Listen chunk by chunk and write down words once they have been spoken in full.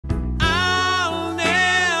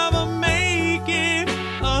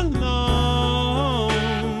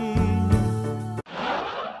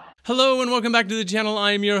Hello and welcome back to the channel.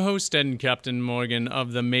 I am your host and Captain Morgan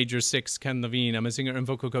of the Major 6, Ken Levine. I'm a singer and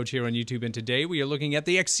vocal coach here on YouTube, and today we are looking at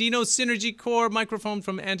the Axino Synergy Core microphone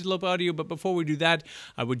from Antelope Audio. But before we do that,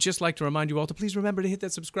 I would just like to remind you all to please remember to hit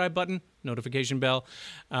that subscribe button, notification bell,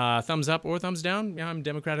 thumbs up or thumbs down. Yeah, I'm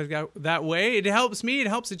democratic that way. It helps me, it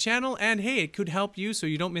helps the channel, and hey, it could help you so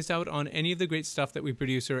you don't miss out on any of the great stuff that we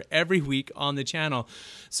produce here every week on the channel.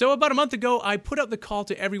 So about a month ago, I put out the call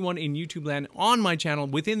to everyone in YouTube land on my channel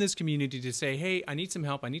within this community to say, hey, I need some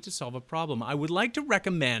help. I need to solve a problem. I would like to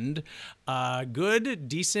recommend a good,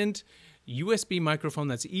 decent USB microphone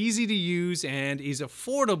that's easy to use and is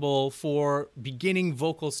affordable for beginning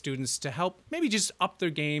vocal students to help maybe just up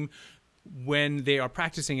their game when they are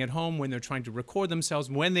practicing at home, when they're trying to record themselves,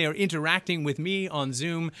 when they are interacting with me on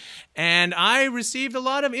Zoom. And I received a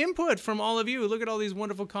lot of input from all of you. Look at all these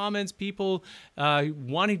wonderful comments, people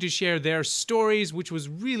wanting to share their stories, which was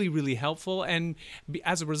really, really helpful. And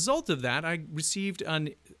as a result of that, I received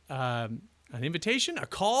an invitation, a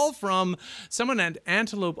call from someone at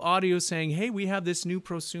Antelope Audio saying, hey, we have this new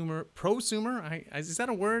prosumer, is that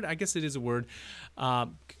a word? I guess it is a word,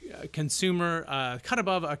 consumer, cut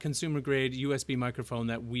above a consumer grade USB microphone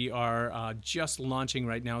that we are just launching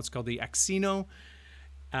right now. It's called the Axino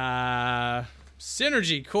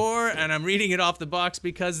Synergy Core, and I'm reading it off the box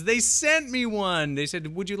because they sent me one. They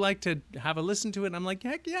said, would you like to have a listen to it? And I'm like,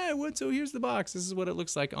 heck yeah, I would. So here's the box. This is what it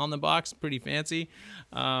looks like on the box. Pretty fancy,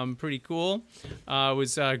 pretty cool. I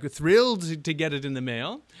was thrilled to get it in the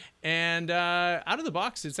mail. And out of the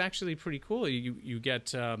box, it's actually pretty cool. You get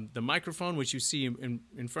the microphone, which you see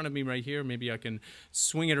in front of me right here. Maybe I can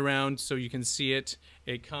swing it around so you can see it.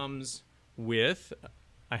 It comes with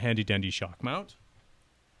a handy-dandy shock mount.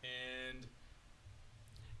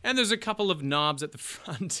 And there's a couple of knobs at the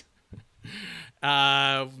front.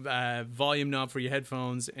 Volume knob for your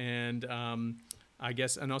headphones, and I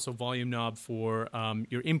guess, and also volume knob for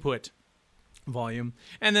your input volume.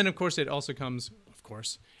 And then, of course, it also comes,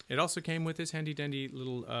 it also came with this handy-dandy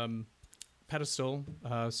little pedestal,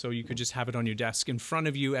 so you could just have it on your desk in front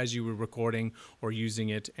of you as you were recording or using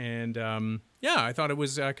it. And yeah, I thought it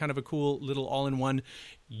was kind of a cool little all-in-one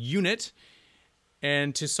unit,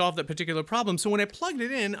 and to solve that particular problem. So when I plugged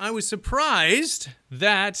it in, I was surprised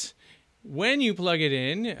that when you plug it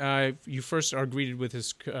in, you first are greeted with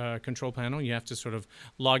this control panel. You have to sort of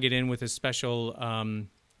log it in with a special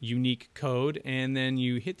unique code, and then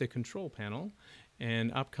you hit the control panel,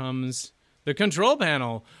 and up comes the control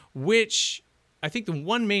panel, which I think the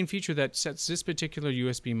one main feature that sets this particular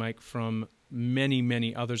USB mic from many,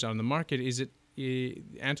 many others on the market is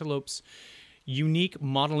Antelope's unique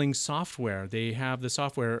modeling software. They have the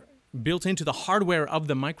software built into the hardware of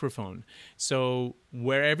the microphone. So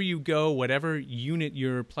wherever you go, whatever unit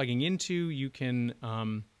you're plugging into, you can,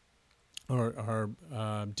 or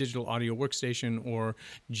digital audio workstation or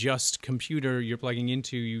just computer you're plugging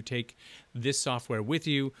into, you take this software with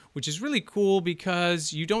you, which is really cool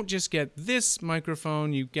because you don't just get this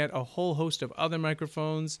microphone, you get a whole host of other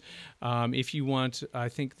microphones. If you want, I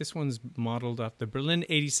think this one's modeled after the Berlin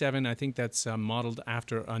 87. I think that's modeled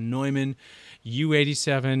after a Neumann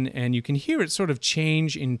U87, and you can hear it sort of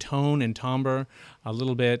change in tone and timbre a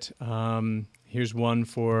little bit. Here's one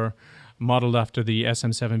for modeled after the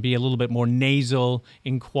SM7B, a little bit more nasal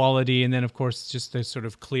in quality, and then of course just the sort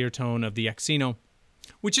of clear tone of the Axino,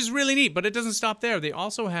 which is really neat. But it doesn't stop there. They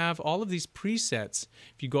also have all of these presets.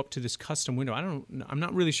 If you go up to this custom window, I'm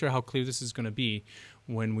not really sure how clear this is going to be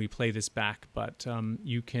when we play this back, but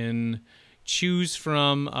you can choose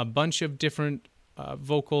from a bunch of different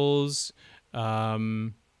vocals,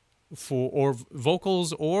 for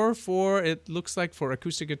it looks like for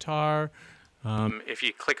acoustic guitar. If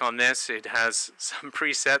you click on this, it has some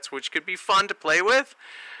presets which could be fun to play with.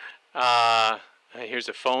 Here's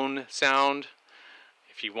a phone sound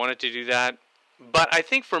if you wanted to do that. But I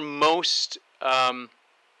think for most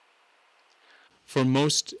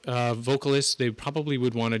vocalists, they probably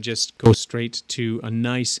would want to just go straight to a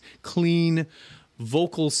nice, clean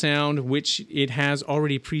vocal sound, which it has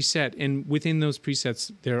already preset. And within those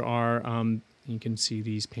presets, there are, you can see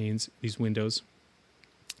these panes, these windows.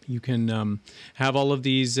 You can have all of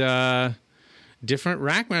these different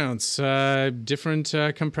rack mounts, different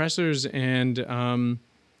compressors, and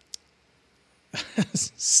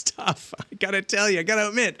stuff. I gotta tell you, I gotta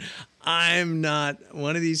admit, I'm not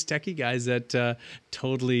one of these techie guys that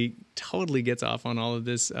totally gets off on all of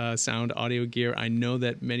this sound audio gear. I know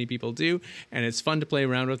that many people do, and it's fun to play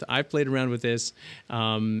around with. I've played around with this,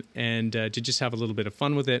 and to just have a little bit of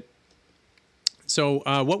fun with it. So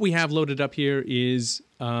what we have loaded up here is,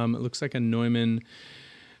 it looks like a Neumann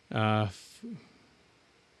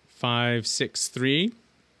 563.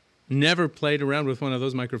 Never played around with one of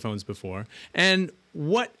those microphones before. And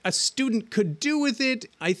what a student could do with it,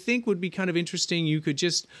 I think would be kind of interesting. You could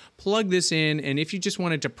just plug this in, and if you just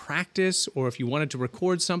wanted to practice or if you wanted to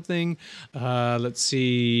record something, let's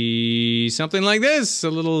see, something like this.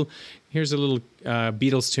 Here's a little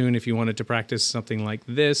Beatles tune if you wanted to practice something like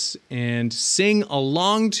this and sing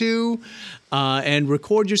along to and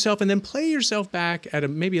record yourself and then play yourself back at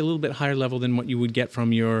maybe a little bit higher level than what you would get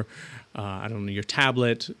from your I don't know, your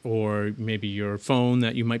tablet or maybe your phone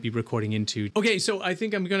that you might be recording into. Okay, so I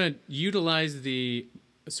think I'm gonna utilize the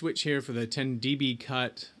switch here for the 10 dB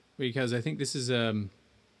cut because I think this is a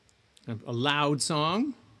loud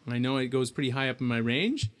song. I know it goes pretty high up in my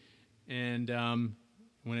range, and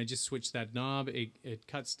when I just switch that knob, it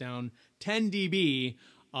cuts down 10 dB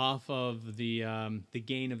off of the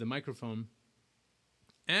gain of the microphone.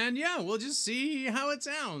 And yeah, we'll just see how it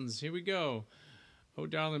sounds. Here we go. Oh,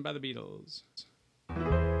 Darling by the Beatles.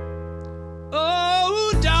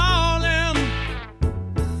 Oh, darling,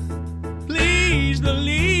 please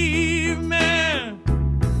believe me.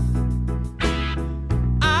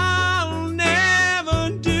 I'll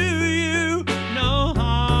never do you no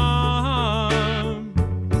harm.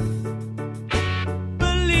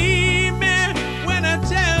 Believe me when I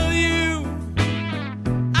tell you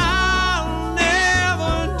I'll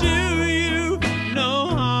never do you no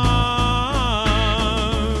harm.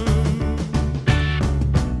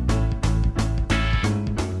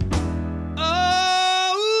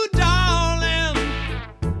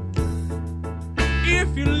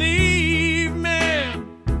 If you leave me,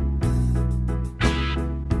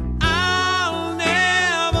 I'll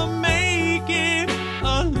never make it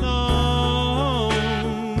alone.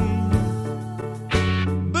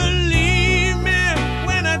 Believe me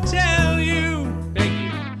when I tell you,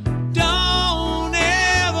 don't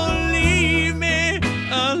ever leave me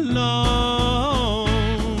alone.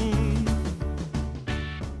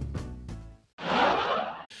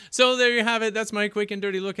 So there you have it. That's my quick and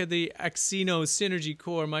dirty look at the Axino Synergy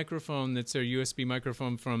Core microphone. That's our USB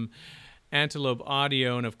microphone from Antelope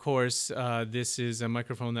Audio. And of course, this is a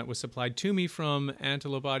microphone that was supplied to me from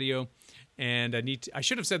Antelope Audio. And I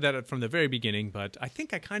should have said that from the very beginning, but I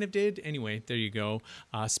think I kind of did. Anyway, there you go.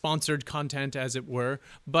 Sponsored content, as it were.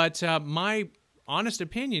 But my honest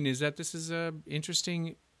opinion is that this is an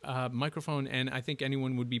interesting microphone, and I think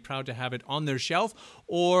anyone would be proud to have it on their shelf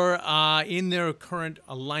or in their current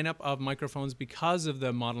lineup of microphones because of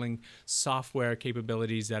the modeling software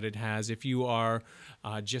capabilities that it has. If you are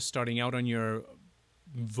just starting out on your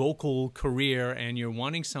vocal career and you're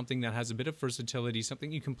wanting something that has a bit of versatility,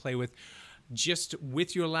 something you can play with just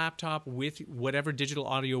with your laptop, with whatever digital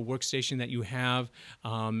audio workstation that you have,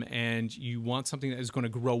 and you want something that is going to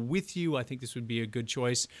grow with you, I think this would be a good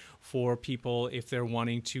choice for people if they're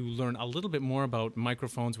wanting to learn a little bit more about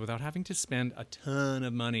microphones without having to spend a ton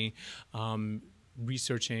of money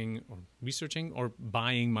researching or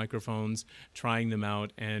buying microphones, trying them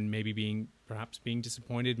out, and maybe perhaps being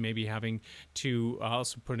disappointed, maybe having to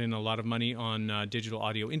also put in a lot of money on digital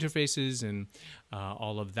audio interfaces and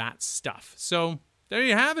all of that stuff. So there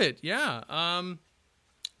you have it. Yeah.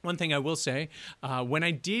 One thing I will say, when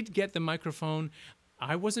I did get the microphone,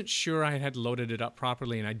 I wasn't sure I had loaded it up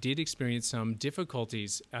properly, and I did experience some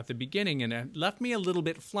difficulties at the beginning, and it left me a little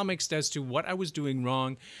bit flummoxed as to what I was doing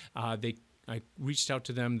wrong. I reached out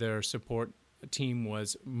to them. Their support team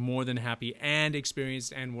was more than happy and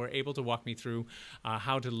experienced and were able to walk me through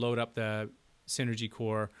how to load up the Synergy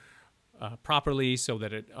Core properly so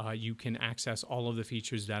that you can access all of the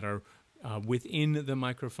features that are within the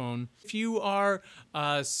microphone. If you are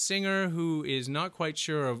a singer who is not quite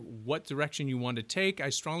sure of what direction you want to take,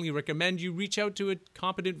 I strongly recommend you reach out to a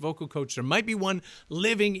competent vocal coach. There might be one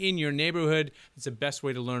living in your neighborhood. It's the best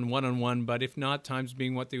way to learn one-on-one, but if not, times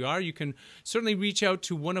being what they are, you can certainly reach out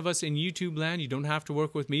to one of us in YouTube land. You don't have to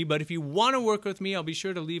work with me, but if you want to work with me, I'll be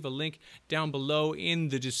sure to leave a link down below in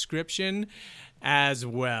the description, as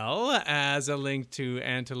well as a link to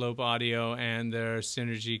Antelope Audio and their the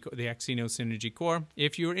Axino Synergy Core.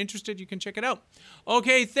 If you're interested, you can check it out.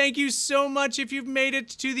 Okay, thank you so much. If you've made it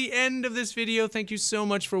to the end of this video, thank you so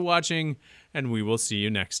much for watching, and we will see you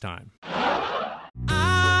next time.